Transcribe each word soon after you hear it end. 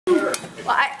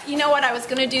Well, you know what? I was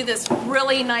going to do this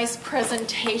really nice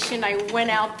presentation. I went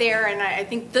out there, and I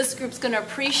think this group's going to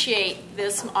appreciate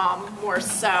this more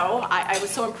so. I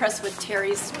was so impressed with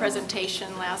Terry's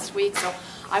presentation last week, so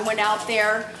I went out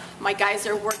there. My guys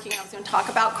are working. I was going to talk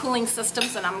about cooling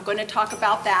systems, and I'm going to talk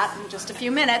about that in just a few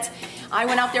minutes. I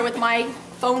went out there with my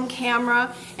phone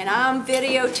camera, and I'm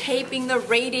videotaping the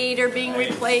radiator being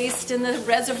replaced in the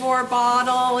reservoir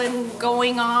bottle and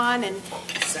going on. And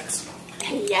sexy.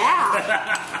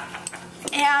 Yeah.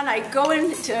 And I go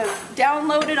in to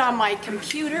download it on my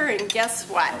computer, and guess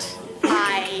what?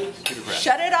 I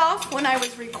shut it off when I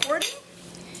was recording,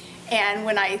 and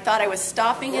when I thought I was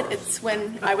stopping it, it's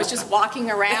when I was just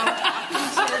walking around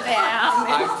talking to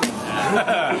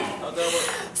them.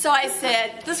 So I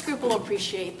said, this group will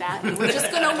appreciate that. We're just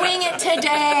going to wing it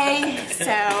today.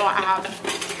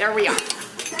 So there we are.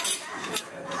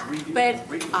 But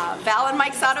Val and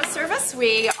Mike's Auto Service,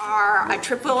 we are a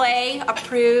AAA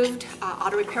approved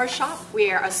auto repair shop. We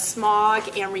are a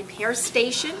smog and repair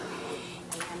station.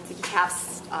 And we have,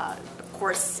 of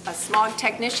course, a smog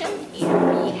technician.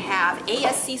 And we have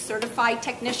ASC certified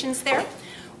technicians there.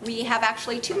 We have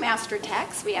actually two master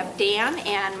techs. We have Dan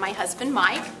and my husband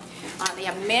Mike. They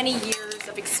have many years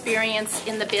of experience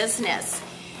in the business.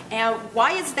 And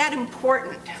why is that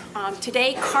important?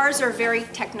 Today, cars are very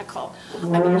technical. I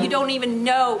mean, you don't even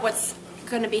know what's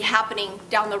going to be happening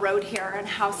down the road here and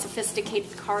how sophisticated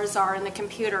the cars are and the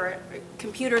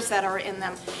computers that are in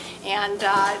them. And,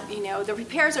 you know, the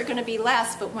repairs are going to be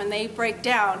less, but when they break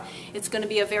down, it's going to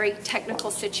be a very technical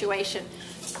situation.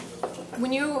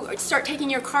 When you start taking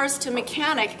your cars to a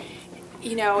mechanic,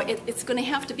 you know, it's going to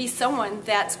have to be someone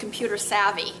that's computer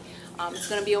savvy. It's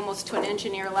going to be almost to an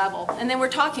engineer level. And then we're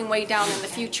talking way down in the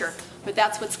future, but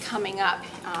that's what's coming up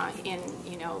in,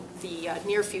 you know, the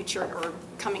near future or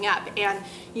coming up. And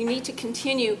you need to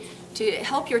continue to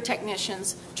help your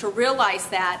technicians to realize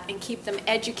that and keep them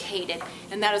educated.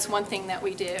 And that is one thing that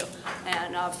we do.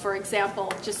 And for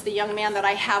example, just the young man that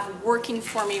I have working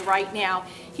for me right now,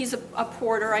 he's a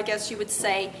porter, I guess you would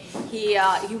say. He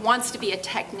wants to be a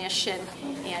technician,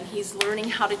 and he's learning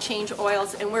how to change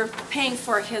oils, and we're paying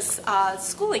for his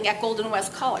schooling at Golden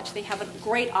West College. They have a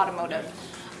great automotive,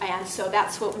 and so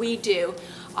that's what we do,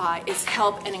 is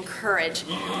help and encourage,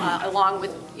 along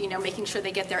with, you know, making sure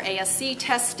they get their ASC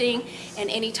testing, and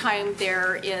anytime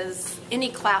there is any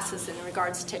classes in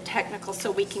regards to technical,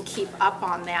 so we can keep up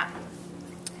on that.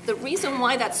 The reason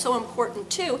why that's so important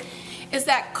too is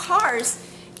that cars,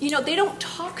 you know, they don't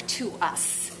talk to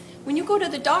us. When you go to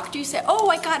the doctor, you say, oh,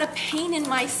 I got a pain in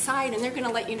my side, and they're going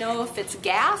to let you know if it's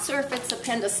gas or if it's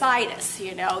appendicitis,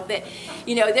 you know. But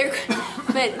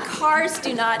cars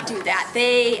do not do that.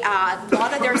 They, a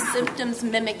lot of their symptoms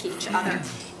mimic each other.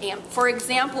 And for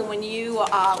example, when you,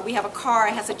 we have a car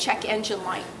that has a check engine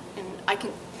light, and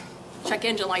check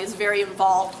engine light is very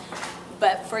involved.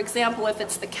 But for example, if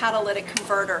it's the catalytic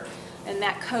converter and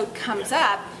that code comes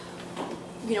up,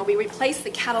 you know, we replace the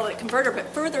catalytic converter,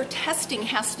 but further testing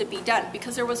has to be done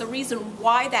because there was a reason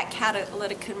why that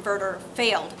catalytic converter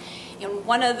failed. And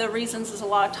one of the reasons is a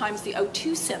lot of times the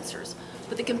O2 sensors.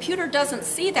 But the computer doesn't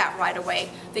see that right away.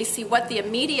 They see what the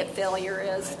immediate failure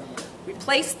is,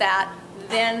 replace that,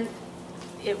 then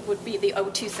it would be the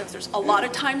O2 sensors. A lot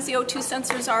of times the O2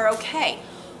 sensors are okay.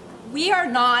 We are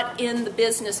not in the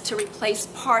business to replace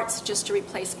parts just to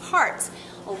replace parts.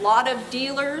 A lot of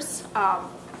dealers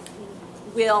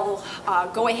will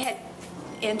go ahead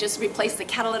and just replace the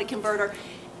catalytic converter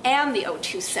and the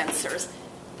O2 sensors.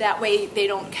 That way they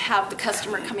don't have the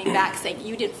customer coming back saying,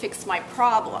 you didn't fix my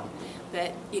problem.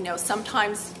 But, you know,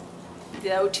 sometimes the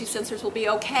O2 sensors will be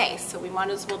okay, so we might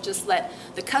as well just let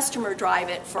the customer drive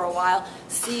it for a while,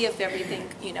 see if everything,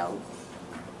 you know,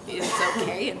 is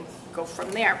okay, and go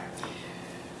from there.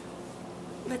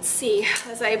 Let's see,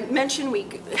 as I mentioned, we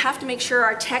have to make sure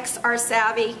our techs are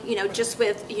savvy, you know, just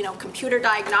with, you know, computer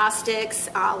diagnostics,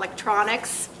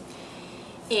 electronics,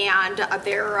 and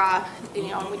you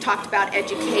know, we talked about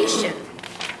education.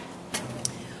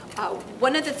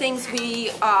 One of the things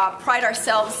we pride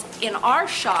ourselves in our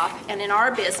shop and in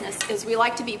our business is we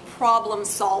like to be problem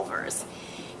solvers.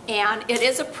 And it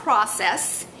is a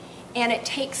process, and it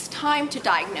takes time to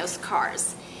diagnose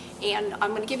cars. And I'm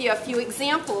going to give you a few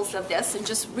examples of this. And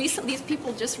just recently, these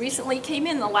people just recently came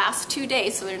in the last 2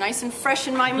 days, so they're nice and fresh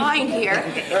in my mind here.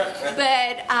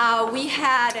 But we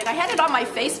had, and I had it on my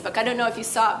Facebook, I don't know if you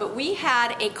saw it, but we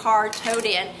had a car towed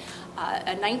in,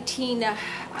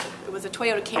 it was a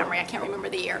Toyota Camry, I can't remember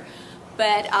the year.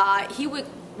 But he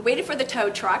waited for the tow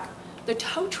truck. The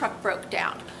tow truck broke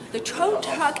down. The tow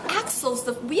truck axles,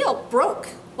 the wheel broke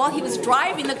while he was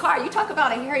driving the car. You talk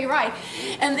about a hairy ride.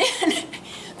 And then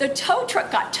the tow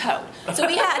truck got towed. So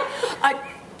we had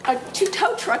two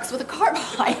tow trucks with a car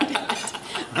behind it.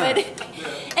 But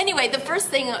anyway, the first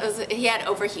thing was he had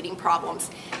overheating problems.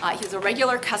 He's a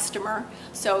regular customer,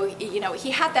 so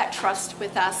he had that trust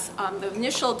with us. The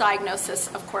initial diagnosis,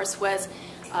 of course, was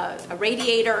a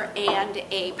radiator and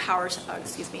a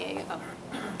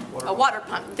a water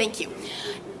pump. Thank you.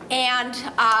 And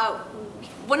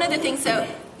one of the things that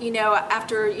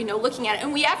after looking at it,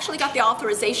 and we actually got the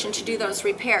authorization to do those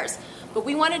repairs. But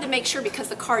we wanted to make sure, because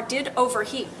the car did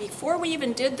overheat, before we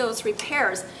even did those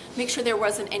repairs, make sure there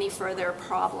wasn't any further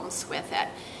problems with it.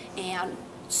 And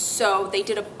so they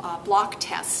did a block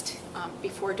test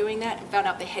before doing that and found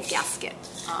out the head gasket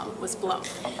was blown.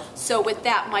 So with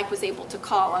that, Mike was able to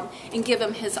call him and give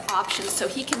him his options so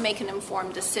he can make an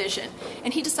informed decision.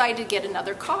 And he decided to get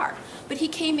another car. But he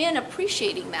came in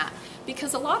appreciating that,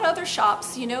 because a lot of other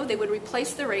shops, they would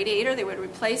replace the radiator, they would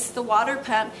replace the water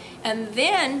pump, and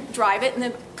then drive it, and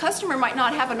the customer might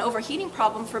not have an overheating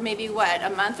problem for maybe, a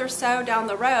month or so down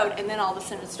the road, and then all of a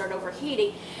sudden it would start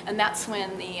overheating, and that's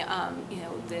when the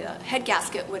head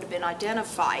gasket would have been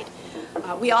identified.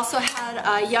 We also had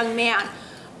a young man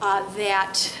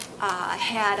that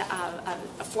had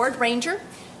a Ford Ranger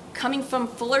coming from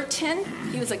Fullerton.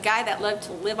 He was a guy that loved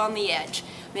to live on the edge.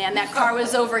 Man, that car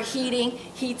was overheating.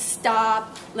 He'd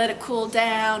stop, let it cool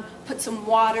down, put some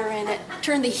water in it,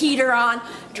 turn the heater on,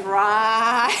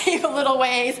 drive a little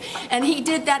ways, and he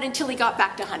did that until he got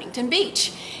back to Huntington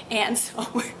Beach. And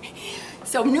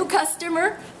so new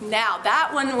customer. Now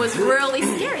that one was really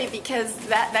scary, because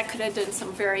that could have done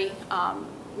some very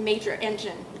major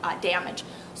engine damage.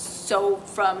 So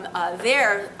from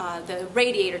there, the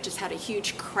radiator just had a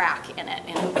huge crack in it,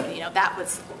 and that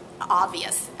was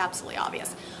obvious, absolutely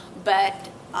obvious. But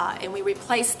and we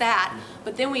replaced that,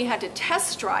 but then we had to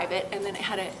test drive it, and then it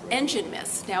had an engine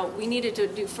miss. Now we needed to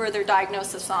do further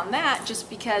diagnosis on that, just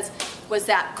because was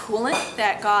that coolant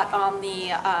that got on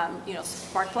the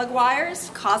spark plug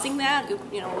wires causing that?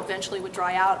 Eventually would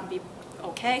dry out and be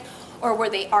okay, or were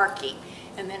they arcing?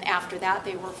 And then after that,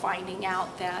 they were finding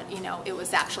out that it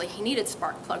was actually he needed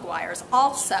spark plug wires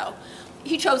also.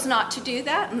 He chose not to do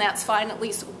that, and that's fine. At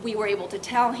least we were able to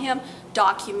tell him,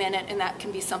 document it, and that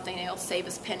can be something that'll save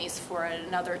us pennies for at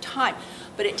another time.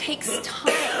 But it takes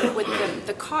time with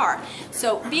the car.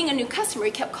 So being a new customer,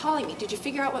 he kept calling me. Did you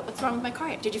figure out what's wrong with my car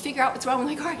yet? Did you figure out what's wrong with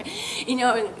my car yet?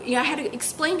 I had to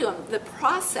explain to him the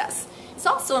process. It's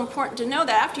also important to know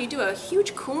that after you do a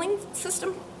huge cooling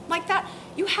system like that,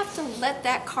 you have to let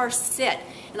that car sit,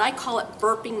 and I call it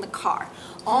burping the car.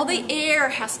 All the air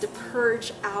has to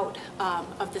purge out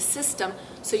of the system,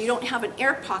 so you don't have an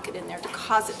air pocket in there to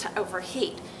cause it to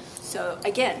overheat. So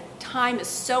again, time is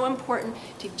so important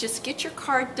to just get your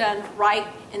car done right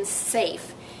and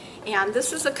safe. And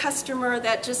this is a customer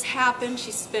that just happened.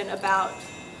 She spent about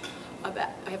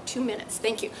I have 2 minutes,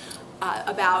 thank you,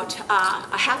 about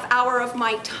a half hour of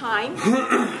my time.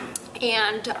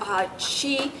 And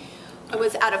she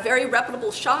was at a very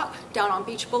reputable shop down on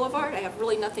Beach Boulevard. I have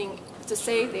really nothing to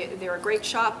say. They're a great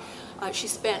shop. She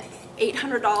spent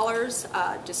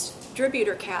 $800,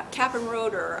 distributor cap and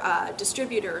rotor,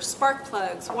 distributor, spark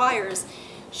plugs, wires.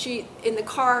 She, in the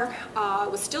car,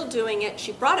 was still doing it.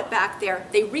 She brought it back there.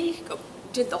 They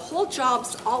did the whole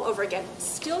jobs all over again,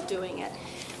 still doing it.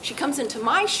 She comes into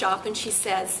my shop and she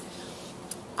says,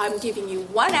 I'm giving you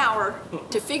 1 hour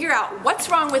to figure out what's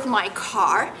wrong with my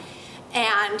car,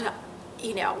 and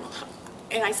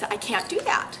and I said, I can't do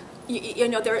that.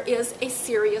 There is a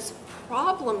serious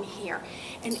problem here,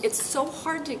 and it's so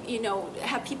hard to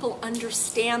have people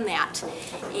understand that.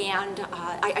 And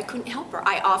I couldn't help her.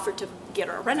 I offered to get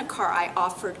her a rent-a-car. I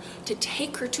offered to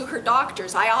take her to her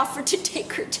doctors. I offered to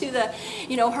take her to the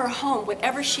her home,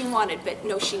 whatever she wanted. But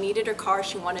no, she needed her car.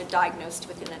 She wanted diagnosed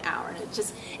within an hour, and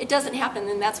it doesn't happen.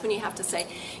 And that's when you have to say,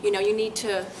 you need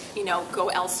to go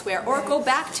elsewhere or go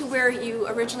back to where you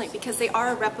originally, because they are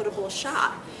a reputable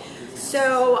shop.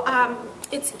 So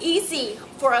it's easy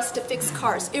for us to fix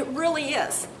cars. It really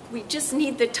is. We just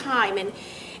need the time,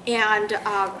 and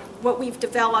what we've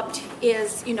developed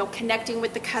is connecting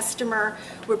with the customer.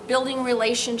 We're building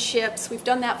relationships. We've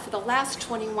done that for the last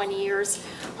 21 years,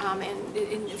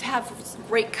 and have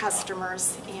great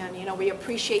customers, and we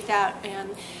appreciate that,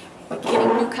 and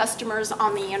getting new customers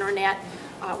on the internet.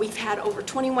 We've had over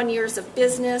 21 years of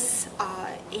business,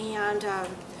 and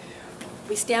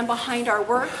we stand behind our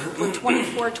work. We're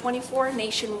 24/24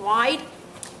 nationwide.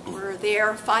 We're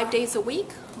there 5 days a week,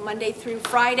 Monday through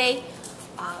Friday,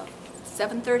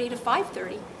 7:30 to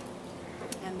 5:30.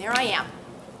 And there I am.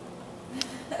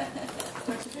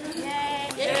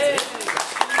 Yay!